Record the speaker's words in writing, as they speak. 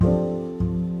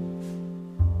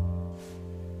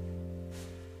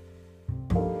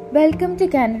Welcome to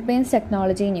CanadBrain's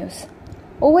Technology News.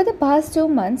 Over the past 2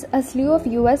 months, a slew of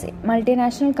US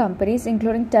multinational companies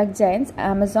including tech giants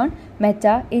Amazon,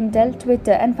 Meta, Intel,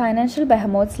 Twitter and financial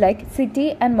behemoths like Citi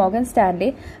and Morgan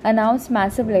Stanley announced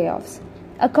massive layoffs.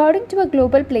 According to a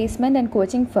global placement and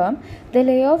coaching firm, the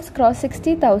layoffs crossed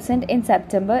 60,000 in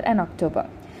September and October.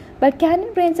 But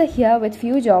CanadBrains are here with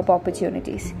few job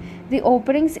opportunities. The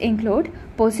openings include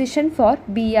position for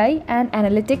BI and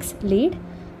Analytics Lead.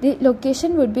 The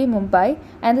location would be Mumbai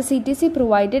and the CTC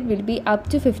provided will be up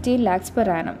to 15 lakhs per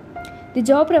annum. The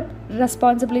job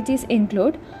responsibilities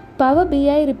include Power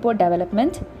BI report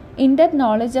development, in-depth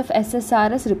knowledge of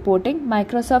SSRS reporting,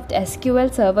 Microsoft SQL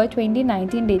Server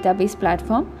 2019 database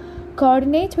platform,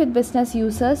 coordinate with business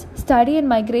users, study and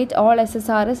migrate all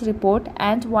SSRS report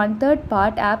and 1/3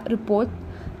 part app report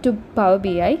to Power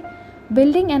BI,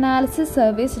 building analysis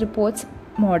service reports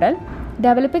model,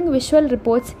 developing visual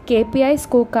reports, KPI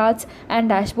scorecards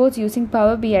and dashboards using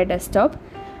Power BI desktop,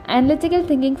 analytical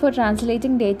thinking for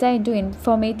translating data into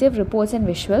informative reports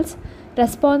and visuals,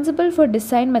 responsible for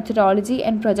design methodology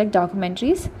and project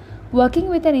documentaries, working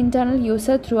with an internal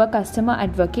user through a customer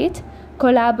advocate,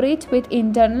 collaborate with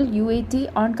internal UAT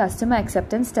on customer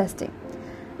acceptance testing.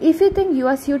 If you think you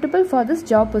are suitable for this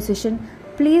job position,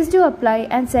 please do apply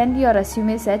and send your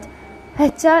resumes at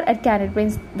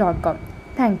hr@canadbrains.com.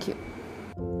 Thank you.